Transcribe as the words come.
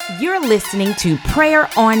You're listening to Prayer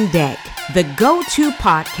on Deck, the go-to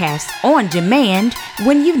podcast on demand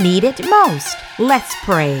when you need it most. Let's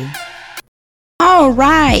pray. All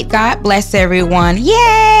right. God bless everyone.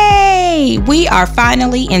 Yay! We are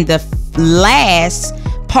finally in the last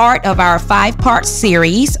part of our 5-part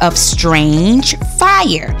series of Strange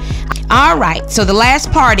Fire. All right. So the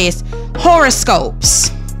last part is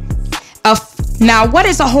horoscopes. Now, what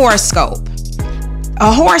is a horoscope?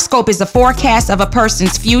 A horoscope is a forecast of a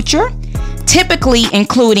person's future, typically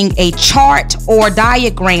including a chart or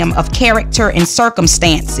diagram of character and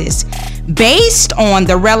circumstances based on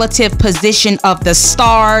the relative position of the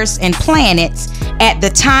stars and planets at the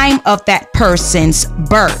time of that person's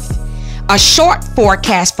birth. A short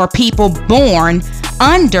forecast for people born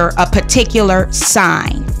under a particular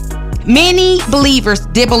sign. Many believers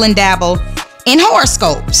dibble and dabble in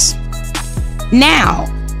horoscopes. Now,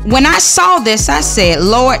 when I saw this, I said,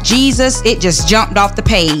 Lord Jesus, it just jumped off the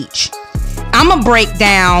page. I'm going to break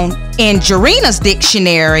down in Jarina's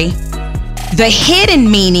dictionary the hidden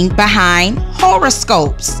meaning behind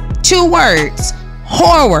horoscopes. 2 words,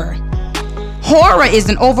 horror. Horror is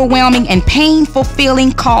an overwhelming and painful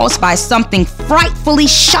feeling caused by something frightfully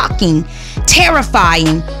shocking,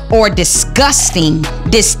 terrifying, or disgusting,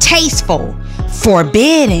 distasteful,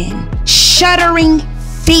 forbidden, shuddering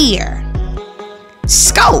fear.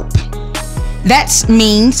 Scope. That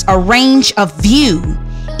means a range of view,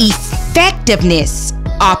 effectiveness,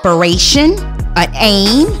 operation, an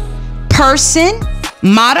aim, person,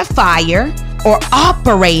 modifier, or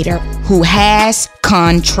operator who has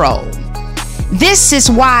control. This is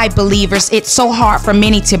why, believers, it's so hard for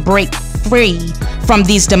many to break free from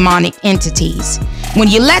these demonic entities. When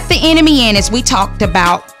you let the enemy in, as we talked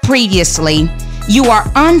about previously, you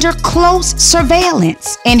are under close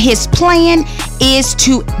surveillance, and his plan is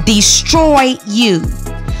to destroy you.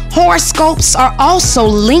 Horoscopes are also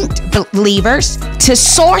linked, believers, to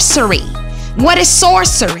sorcery. What is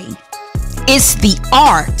sorcery? It's the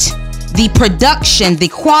art, the production, the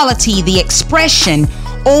quality, the expression,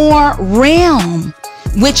 or realm,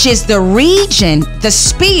 which is the region, the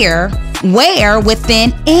sphere, where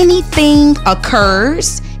within anything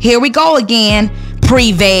occurs, here we go again,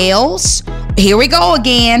 prevails, here we go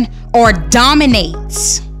again, or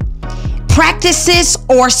dominates. Practices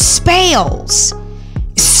or spells.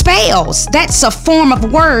 Spells, that's a form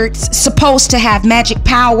of words supposed to have magic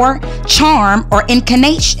power, charm, or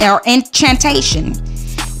incantation,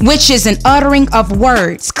 which is an uttering of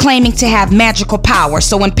words claiming to have magical power.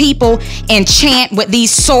 So when people enchant with these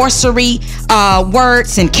sorcery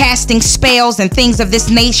words and casting spells and things of this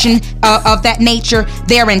of that nature,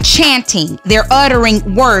 they're enchanting. They're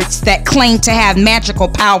uttering words that claim to have magical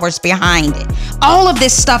powers behind it. All of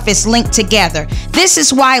this stuff is linked together. This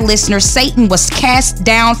is why, listeners, Satan was cast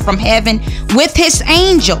down from heaven with his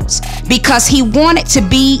angels, because he wanted to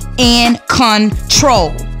be in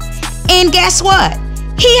control. And guess what?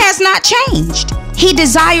 He has not changed. He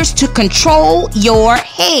desires to control your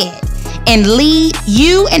head and lead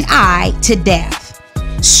you and I to death.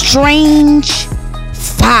 Strange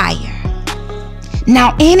fire.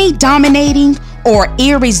 Now, any dominating or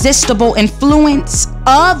irresistible influence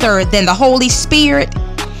other than the Holy Spirit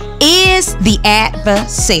is the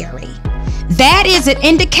adversary. That is an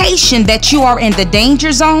indication that you are in the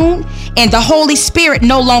danger zone and the Holy Spirit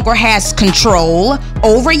no longer has control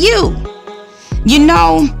over you. You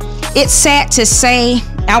know, it's sad to say,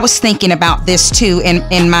 I was thinking about this too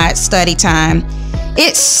in my study time.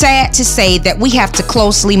 It's sad to say that we have to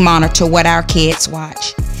closely monitor what our kids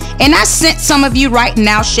watch. And I sense some of you right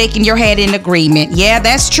now shaking your head in agreement. Yeah,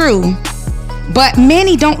 that's true. But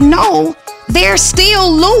many don't know they're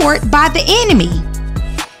still lured by the enemy.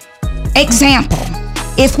 Example,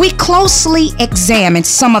 if we closely examine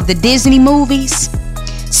some of the Disney movies,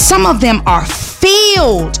 some of them are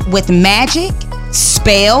filled with magic,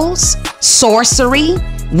 spells, sorcery,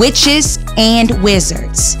 witches, and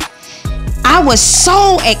wizards. I was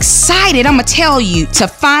so excited, I'm gonna tell you, to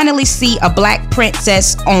finally see a black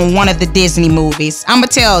princess on one of the Disney movies. I'm gonna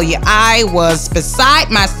tell you, I was beside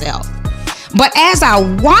myself. But as I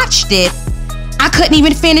watched it, I couldn't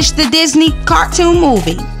even finish the Disney cartoon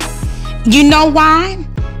movie. You know why?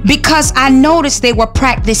 Because I noticed they were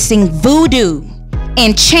practicing voodoo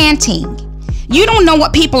and chanting. You don't know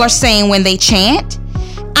what people are saying when they chant.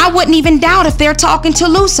 I wouldn't even doubt if they're talking to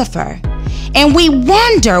Lucifer. And we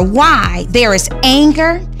wonder why there is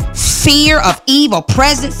anger, fear of evil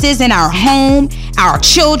presences in our home. Our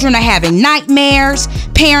children are having nightmares.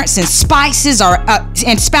 Parents and spouses are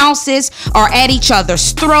at each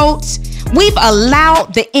other's throats. We've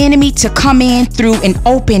allowed the enemy to come in through an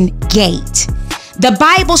open gate. The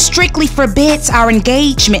Bible strictly forbids our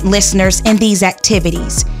engagement, listeners, in these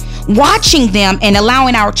activities. Watching them and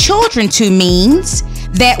allowing our children to means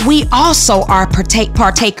that we also are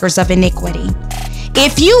partakers of iniquity.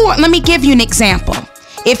 Let me give you an example.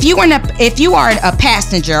 If you are a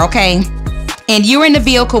passenger, okay, and you're in the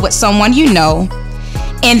vehicle with someone you know,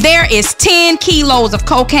 and there is 10 kilos of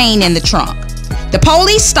cocaine in the trunk, the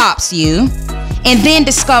police stops you and then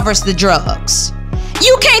discovers the drugs.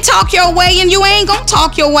 You can't talk your way, and you ain't gonna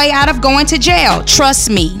talk your way out of going to jail. Trust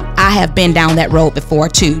me, I have been down that road before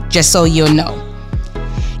too, just so you'll know.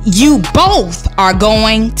 You both are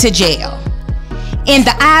going to jail. In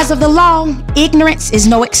the eyes of the law, ignorance is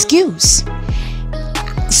no excuse.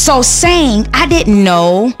 So saying, I didn't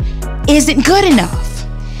know, isn't good enough.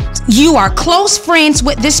 You are close friends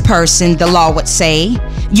with this person, the law would say.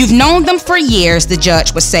 You've known them for years, the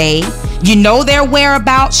judge would say. You know their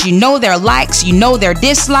whereabouts, you know their likes, you know their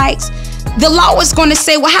dislikes. The law is going to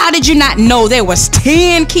say, well, how did you not know there was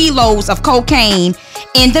 10 kilos of cocaine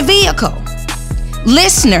in the vehicle?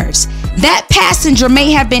 Listeners, that passenger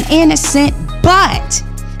may have been innocent, but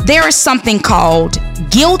there is something called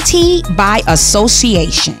guilty by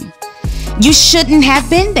association. You shouldn't have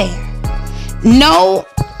been there. No,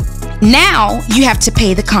 now you have to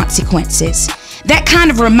pay the consequences. That kind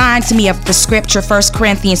of reminds me of the scripture, 1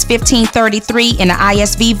 Corinthians 15:33 in the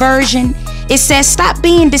ISV version. It says, stop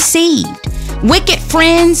being deceived. Wicked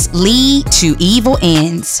friends lead to evil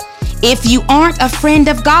ends. If you aren't a friend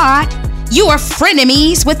of God, you are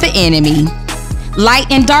frenemies with the enemy.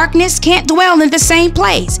 Light and darkness can't dwell in the same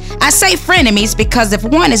place. I say frenemies because if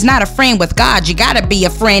one is not a friend with God, you gotta be a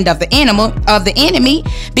friend of the enemy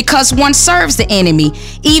because one serves the enemy.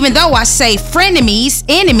 Even though I say frenemies,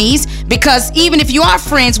 enemies, because even if you are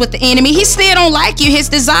friends with the enemy, he still don't like you. His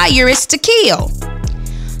desire is to kill.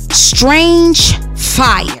 Strange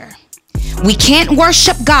fire. We can't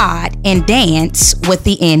worship God and dance with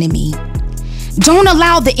the enemy. Don't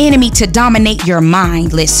allow the enemy to dominate your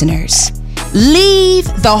mind, listeners. Leave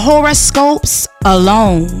the horoscopes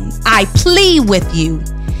alone. I plead with you.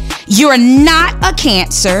 You're not a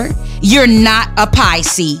Cancer. You're not a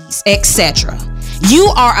Pisces, etc. You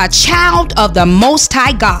are a child of the Most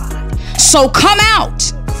High God. So come out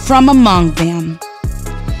from among them.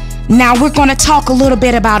 Now we're going to talk a little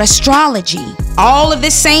bit about astrology. All of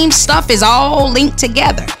this same stuff is all linked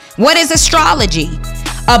together. What is astrology?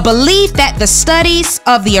 A belief that the studies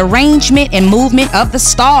of the arrangement and movement of the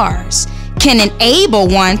stars can enable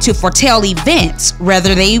one to foretell events,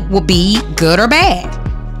 whether they will be good or bad.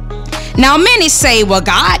 Now, many say, well,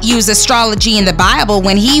 God used astrology in the Bible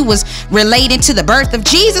when he was relating to the birth of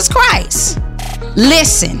Jesus Christ.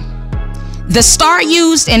 Listen, the star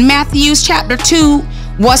used in Matthew chapter 2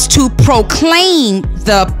 was to proclaim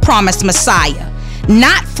the promised Messiah,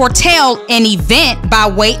 not foretell an event by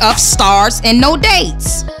way of stars and no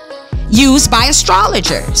dates used by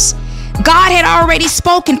astrologers. God had already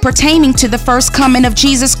spoken pertaining to the first coming of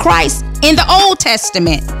Jesus Christ in the Old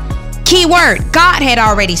Testament. Key word, God had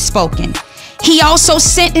already spoken. He also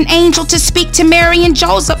sent an angel to speak to Mary and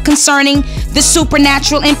Joseph concerning the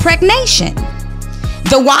supernatural impregnation.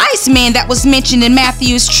 The wise men that was mentioned in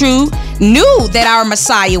Matthew's 2 knew that our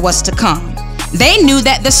Messiah was to come. They knew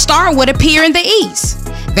that the star would appear in the east.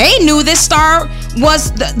 They knew this star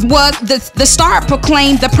was the star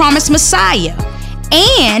proclaimed the promised Messiah.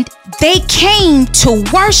 And they came to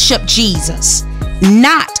worship Jesus,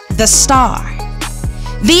 not the star.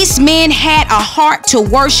 These men had a heart to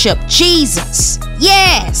worship Jesus.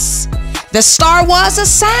 Yes, the star was a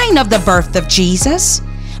sign of the birth of Jesus,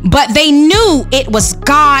 but they knew it was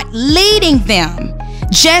God leading them,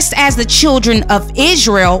 just as the children of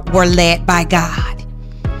Israel were led by God.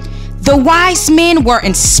 The wise men were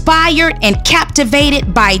inspired and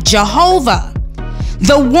captivated by Jehovah.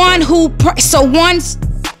 The ones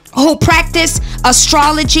who practice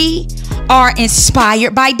astrology are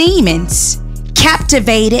inspired by demons,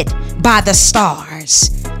 captivated by the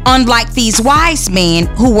stars. Unlike these wise men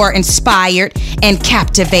who were inspired and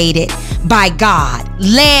captivated by God,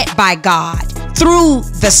 led by God through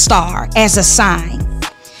the star as a sign.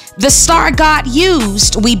 The star God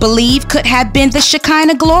used, we believe, could have been the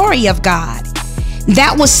Shekinah glory of God.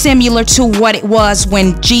 That was similar to what it was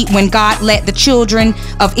when God led the children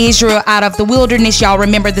of Israel out of the wilderness. Y'all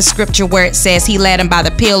remember the scripture where it says he led them by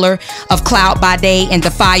the pillar of cloud by day and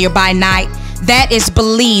the fire by night. That is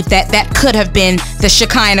believed that could have been the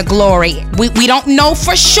Shekinah glory. We don't know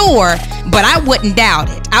for sure, but I wouldn't doubt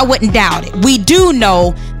it. We do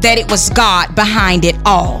know that it was God behind it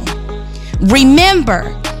all.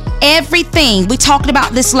 Remember, everything, we talked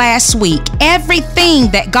about this last week,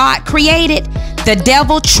 everything that God created the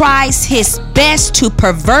devil tries his best to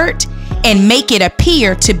pervert and make it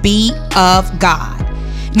appear to be of God.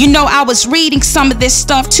 You know, I was reading some of this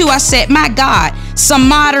stuff too. I said, my God, some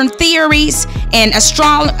modern theories and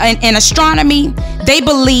astronomy, they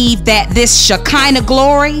believe that this Shekinah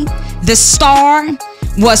glory, the star,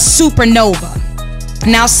 was supernova.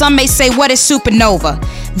 Now, some may say, what is supernova?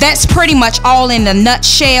 That's pretty much all in a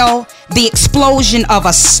nutshell, the explosion of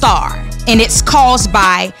a star. And it's caused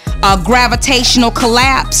by a gravitational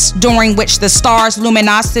collapse during which the star's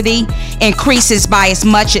luminosity increases by as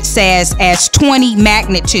much, it says, as 20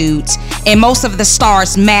 magnitudes. And most of the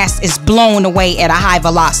star's mass is blown away at a high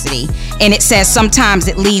velocity. And it says sometimes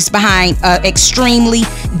it leaves behind an extremely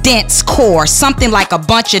dense core, something like a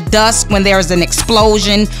bunch of dust when there's an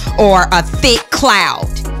explosion or a thick cloud.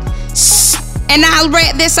 And I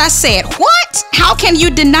read this, I said, what? How can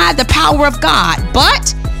you deny the power of God?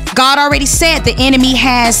 But God already said the enemy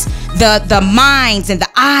has the minds and the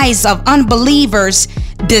eyes of unbelievers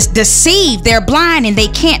deceived. They're blind and they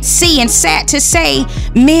can't see. And sad to say,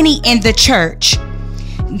 many in the church.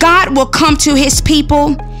 God will come to his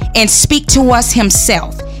people and speak to us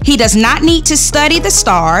himself. He does not need to study the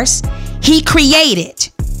stars. He created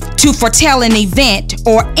to foretell an event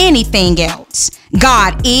or anything else.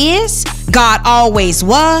 God is, God always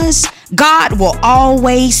was, God will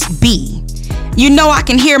always be. You know, I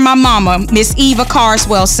can hear my mama, Miss Eva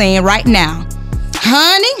Carswell, saying right now,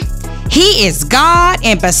 honey, he is God,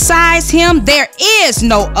 and besides him, there is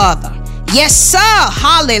no other. Yes, sir.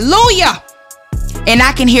 Hallelujah. And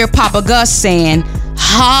I can hear Papa Gus saying,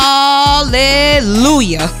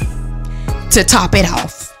 hallelujah, to top it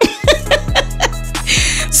off.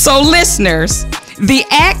 So, listeners, the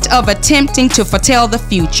act of attempting to foretell the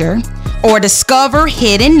future or discover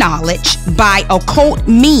hidden knowledge by occult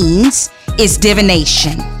means is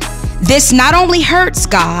divination. This not only hurts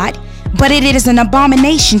God, but it is an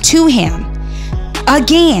abomination to him.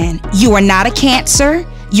 Again, you are not a Cancer,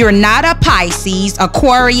 you're not a Pisces,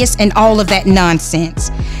 Aquarius, and all of that nonsense.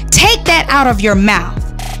 Take that out of your mouth,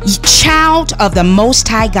 child of the Most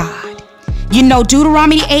High God. You know,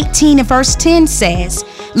 Deuteronomy 18 and verse 10 says,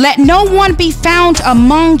 let no one be found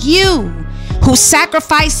among you who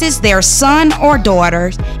sacrifices their son or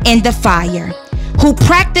daughter in the fire, who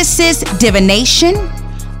practices divination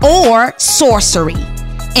or sorcery,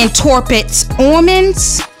 interprets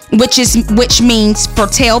omens, which means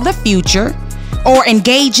foretell the future, or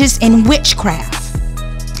engages in witchcraft.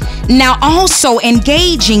 Now, also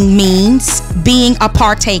engaging means being a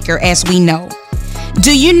partaker, as we know.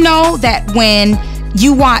 Do you know that when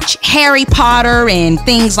you watch Harry Potter and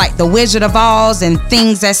things like The Wizard of Oz and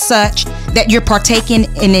things as such, that you're partaking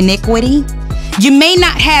in iniquity? You may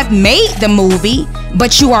not have made the movie,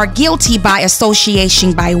 but you are guilty by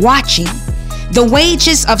association by watching. The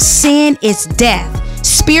wages of sin is death,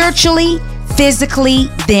 spiritually, physically,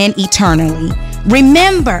 then eternally.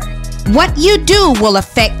 Remember, what you do will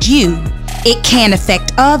affect you. It can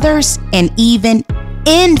affect others and even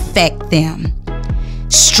infect them.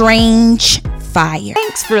 Strange fire.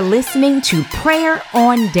 Thanks for listening to Prayer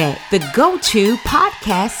on Deck, the go-to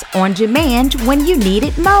podcast on demand when you need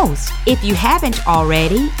it most. If you haven't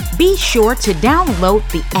already, be sure to download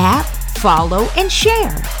the app, follow, and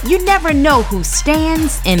share. You never know who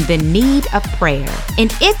stands in the need of prayer.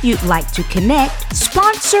 And if you'd like to connect,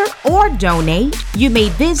 sponsor, or donate, you may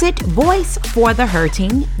visit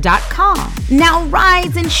voiceforthehurting.com. Now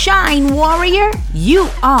rise and shine, warrior. You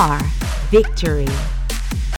are victory.